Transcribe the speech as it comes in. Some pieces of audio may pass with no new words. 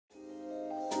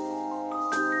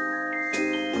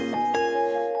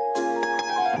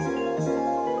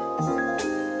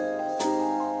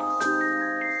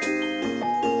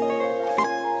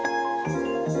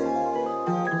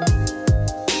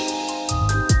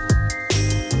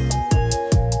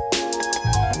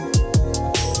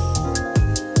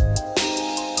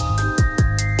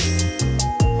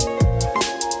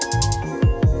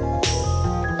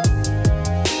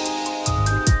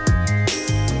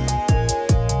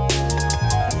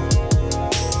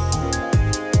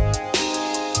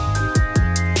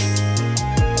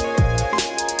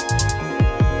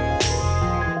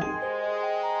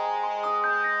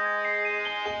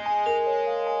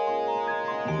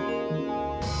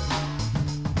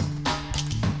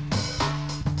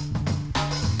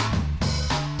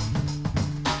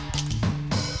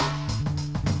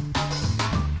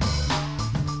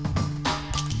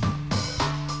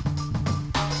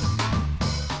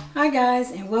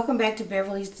guys, and welcome back to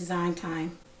Beverly's Design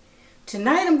Time.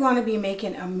 Tonight I'm going to be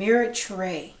making a mirrored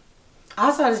tray.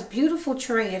 I saw this beautiful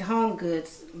tray at Home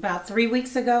Goods about 3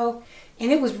 weeks ago,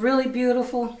 and it was really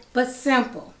beautiful but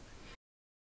simple.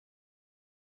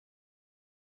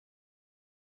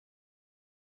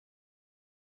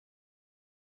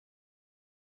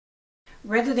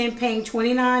 Rather than paying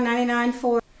 $29.99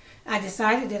 for it, I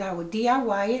decided that I would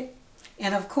DIY it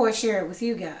and of course share it with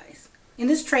you guys. And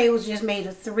this tray was just made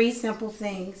of 3 simple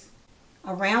things.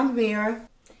 A round mirror.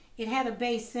 It had a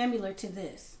base similar to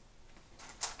this.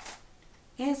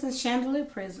 And some chandelier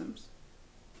prisms.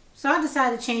 So I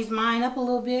decided to change mine up a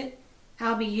little bit.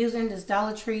 I'll be using this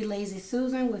Dollar Tree Lazy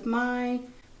Susan with mine.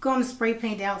 I'm going to spray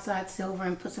paint the outside silver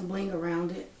and put some bling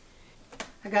around it.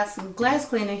 I got some glass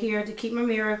cleaner here to keep my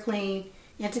mirror clean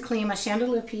and to clean my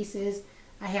chandelier pieces.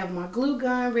 I have my glue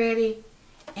gun ready,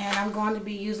 and I'm going to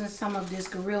be using some of this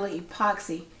Gorilla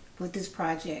epoxy with this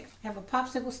project. I have a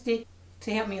popsicle stick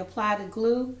to help me apply the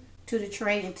glue to the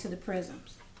tray and to the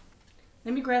prisms.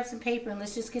 Let me grab some paper and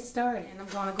let's just get started. And I'm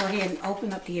going to go ahead and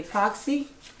open up the epoxy.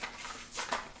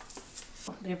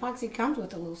 The epoxy comes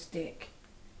with a little stick.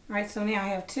 Alright, so now I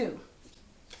have 2.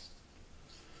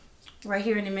 Right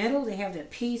here in the middle, they have that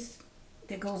piece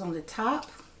that goes on the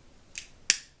top.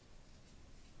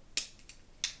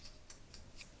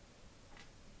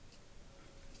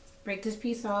 Break this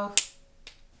piece off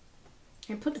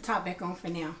and put the top back on for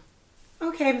now.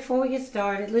 Okay, before we get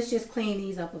started, let's just clean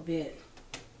these up a bit.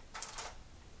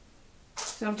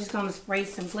 So I'm just going to spray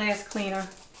some glass cleaner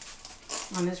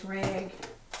on this rag.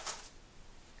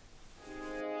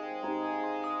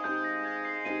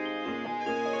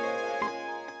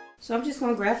 So I'm just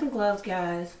going to grab some gloves,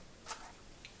 guys.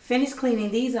 Finish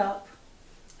cleaning these up,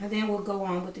 and then we'll go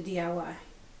on with the DIY.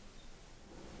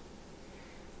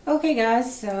 Okay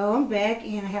guys, so I'm back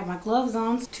and I have my gloves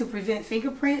on to prevent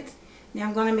fingerprints. Now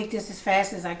I'm going to make this as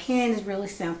fast as I can. It's really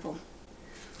simple.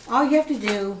 All you have to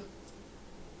do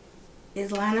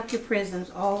is line up your prisms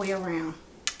all the way around.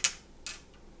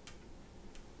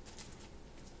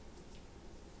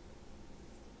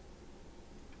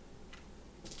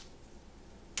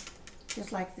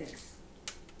 Just like this.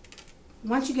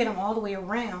 Once you get them all the way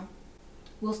around,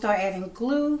 we'll start adding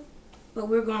glue, but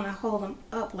we're going to hold them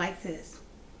up like this.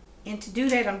 And to do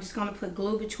that, I'm just going to put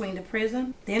glue between the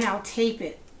prism. Then I'll tape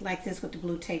it like this with the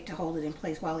blue tape to hold it in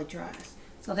place while it dries.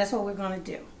 So that's what we're going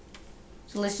to do.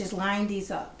 So let's just line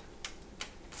these up.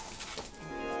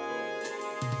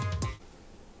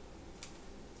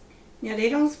 Now they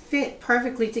don't fit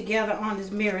perfectly together on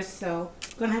this mirror, so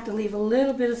I'm going to have to leave a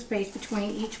little bit of space between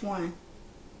each one.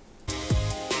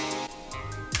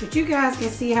 But you guys can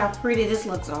see how pretty this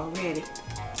looks already.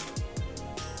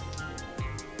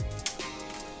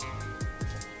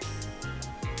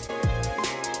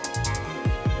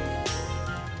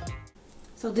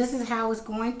 So this is how it's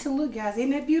going to look, guys.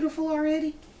 Isn't that beautiful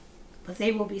already? But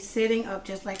they will be sitting up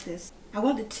just like this. I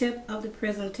want the tip of the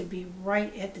prism to be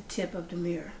right at the tip of the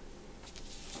mirror.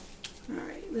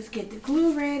 Alright, let's get the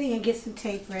glue ready and get some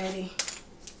tape ready.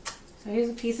 So here's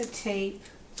a piece of tape.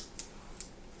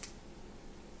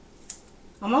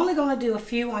 I'm only going to do a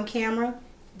few on camera.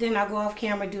 Then I'll go off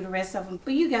camera and do the rest of them.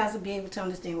 But you guys will be able to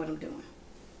understand what I'm doing.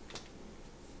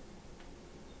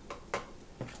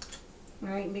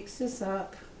 Alright, mix this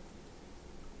up.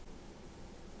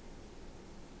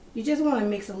 You just want to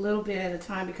mix a little bit at a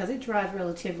time because it dries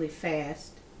relatively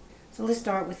fast. So let's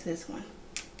start with this one.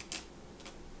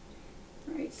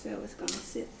 Alright, so it's going to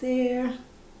sit there.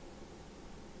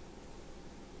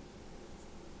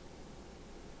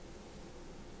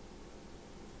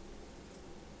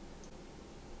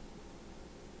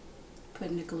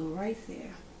 Putting the glue right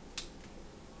there.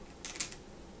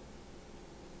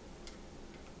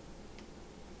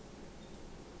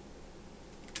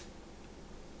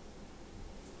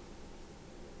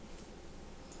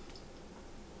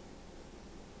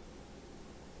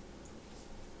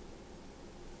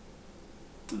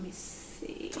 Let me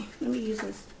see. Let me use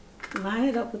this. Line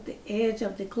it up with the edge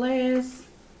of the glass.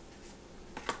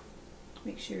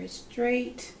 Make sure it's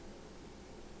straight.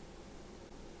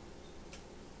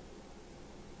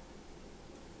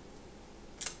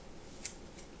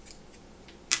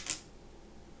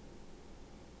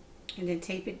 And then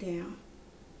tape it down.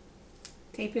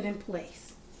 Tape it in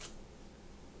place.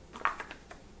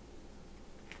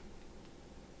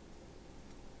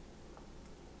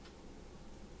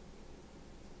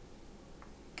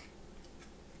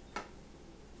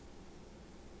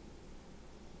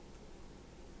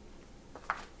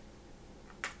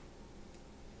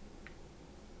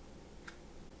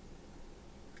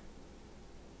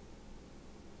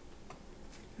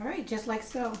 Alright, just like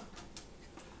so.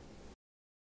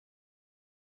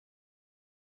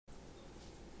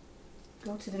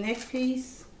 Go to the next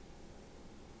piece.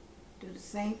 Do the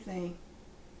same thing.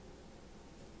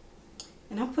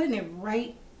 And I'm putting it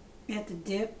right at the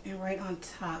dip and right on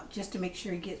top just to make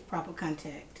sure it gets proper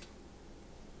contact.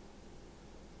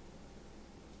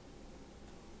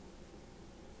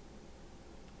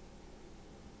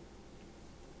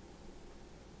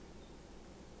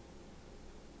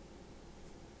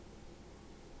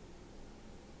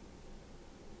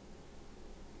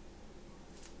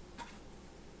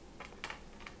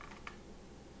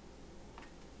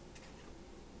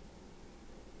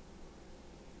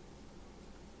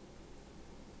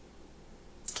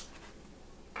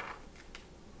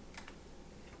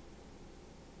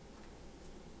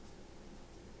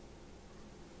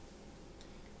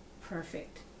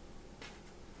 Perfect.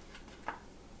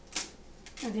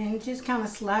 And then just kind of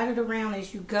slide it around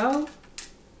as you go.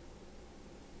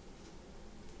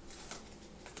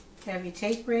 Have your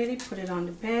tape ready, put it on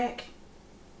the back.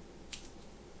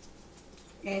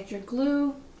 Add your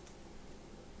glue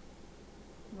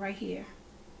right here.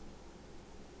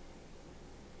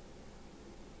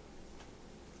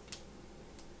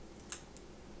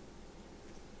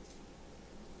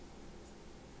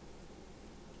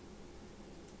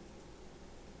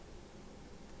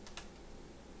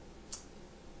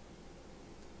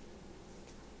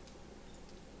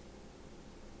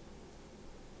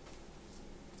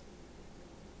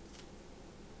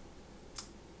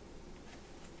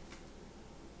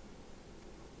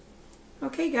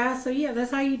 Okay guys, so yeah,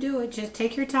 that's how you do it. Just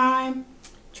take your time,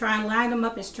 try and line them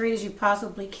up as straight as you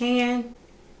possibly can,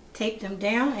 tape them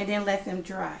down, and then let them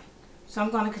dry. So I'm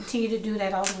going to continue to do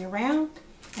that all the way around,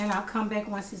 and I'll come back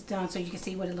once it's done so you can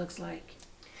see what it looks like.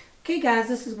 Okay guys,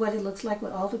 this is what it looks like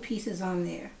with all the pieces on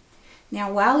there.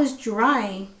 Now while it's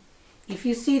drying, if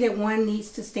you see that one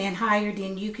needs to stand higher,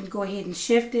 then you can go ahead and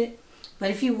shift it.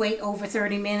 But if you wait over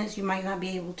 30 minutes, you might not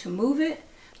be able to move it.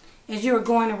 As you're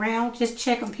going around, just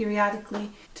check them periodically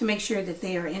to make sure that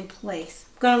they are in place.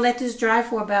 I'm going to let this dry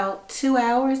for about 2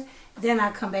 hours, then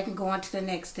I'll come back and go on to the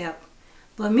next step.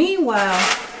 But meanwhile,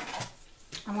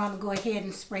 I'm going to go ahead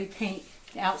and spray paint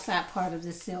the outside part of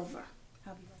the silver.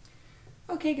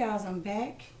 Okay guys, I'm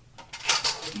back.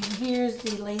 And here's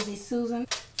the Lazy Susan.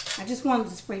 I just wanted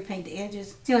to spray paint the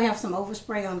edges. Still have some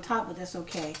overspray on top, but that's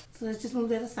okay. So let's just move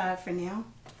that aside for now.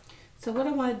 So what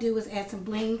I want to do is add some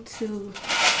bling to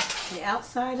the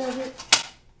outside of it.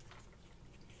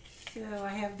 So I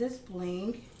have this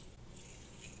bling,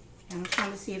 and I'm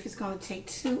trying to see if it's going to take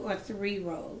 2 or 3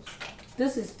 rolls.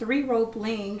 This is 3-roll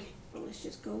bling. Let's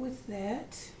just go with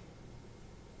that.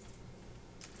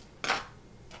 I'm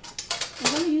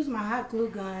going to use my hot glue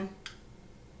gun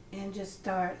and just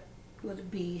start with a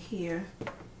bead here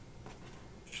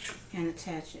and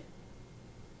attach it.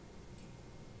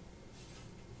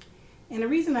 And the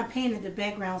reason I painted the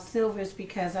background silver is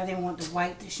because I didn't want the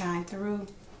white to shine through.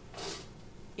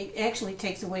 It actually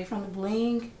takes away from the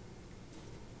bling.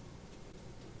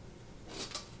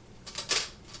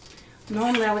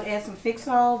 Normally I would add some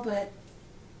Fix-All, but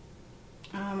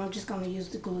I'm just going to use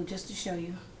the glue just to show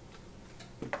you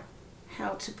how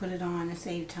to put it on and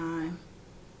save time.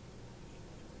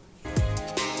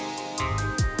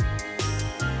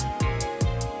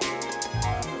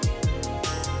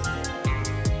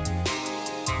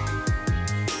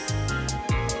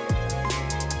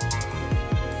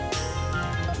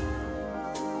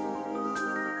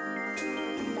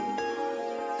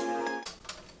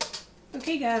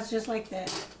 Okay guys, just like that.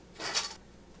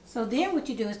 So then what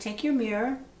you do is take your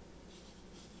mirror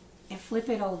and flip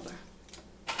it over.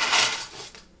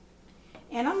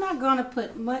 And I'm not going to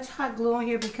put much hot glue on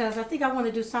here because I think I want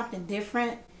to do something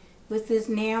different with this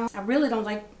now. I really don't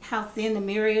like how thin the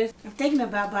mirror is. I'm thinking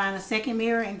about buying a second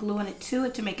mirror and gluing it to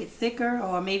it to make it thicker,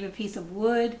 or maybe a piece of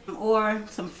wood or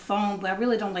some foam, but I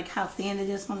really don't like how thin it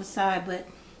is on the side. But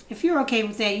if you're okay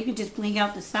with that, you can just bling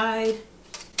out the side,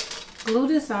 glue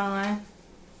this on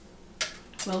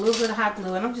with a little bit of hot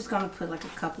glue, and I'm just going to put like a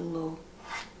couple of little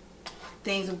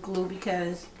things of glue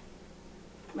because,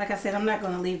 like I said, I'm not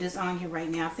going to leave this on here right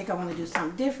now. I think I want to do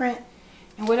something different,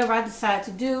 and whatever I decide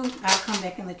to do, I'll come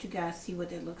back and let you guys see what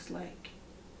that looks like.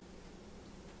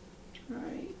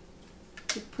 Alright,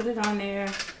 just put it on there,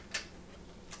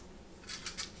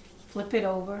 flip it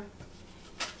over,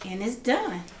 and it's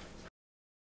done.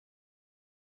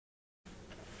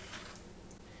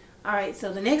 Alright,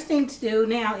 so the next thing to do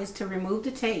now is to remove the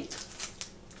tape.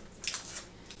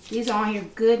 These are on here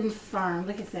good and firm.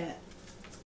 Look at that.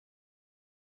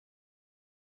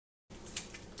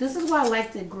 This is why I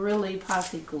like the Gorilla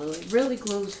Epoxy glue. It really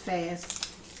glues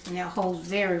fast and it holds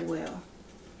very well.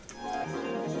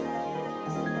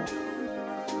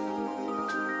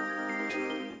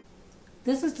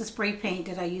 This is the spray paint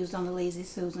that I used on the Lazy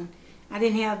Susan. I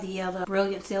didn't have the other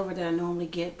brilliant silver that I normally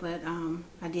get, but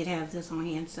I did have this on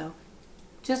hand, so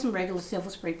just some regular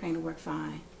silver spray paint will work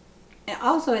fine. And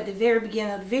also at the very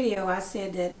beginning of the video, I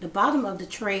said that the bottom of the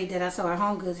tray that I saw at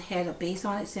Home Goods had a base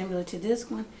on it similar to this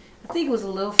one. I think it was a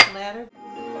little flatter.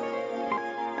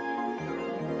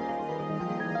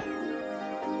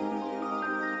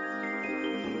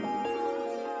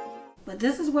 But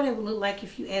this is what it would look like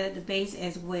if you added the base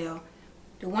as well.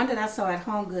 The one that I saw at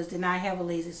Home Goods did not have a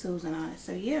Lazy Susan on it.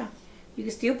 So yeah, you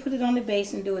can still put it on the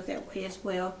base and do it that way as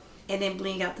well. And then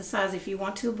bling out the sides if you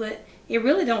want to. But it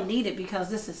really don't need it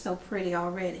because this is so pretty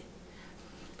already.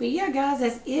 But yeah, guys,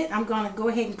 that's it. I'm going to go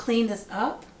ahead and clean this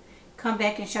up. Come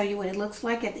back and show you what it looks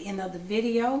like at the end of the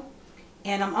video.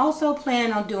 And I'm also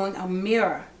planning on doing a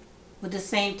mirror with the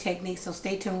same technique, so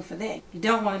stay tuned for that. You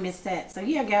don't want to miss that. So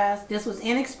yeah, guys, this was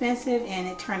inexpensive and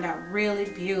it turned out really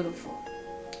beautiful.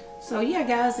 So yeah,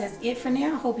 guys, that's it for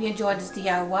now. Hope you enjoyed this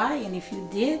DIY, and if you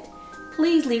did,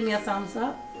 please leave me a thumbs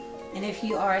up. And if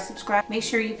you are a subscriber, make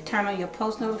sure you turn on your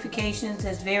post notifications.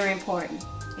 That's very important.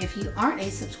 If you aren't a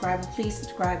subscriber, please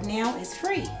subscribe now. It's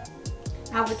free.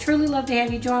 I would truly love to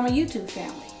have you join my YouTube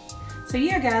family. So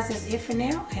yeah, guys, that's it for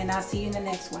now, and I'll see you in the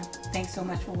next one. Thanks so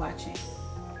much for watching.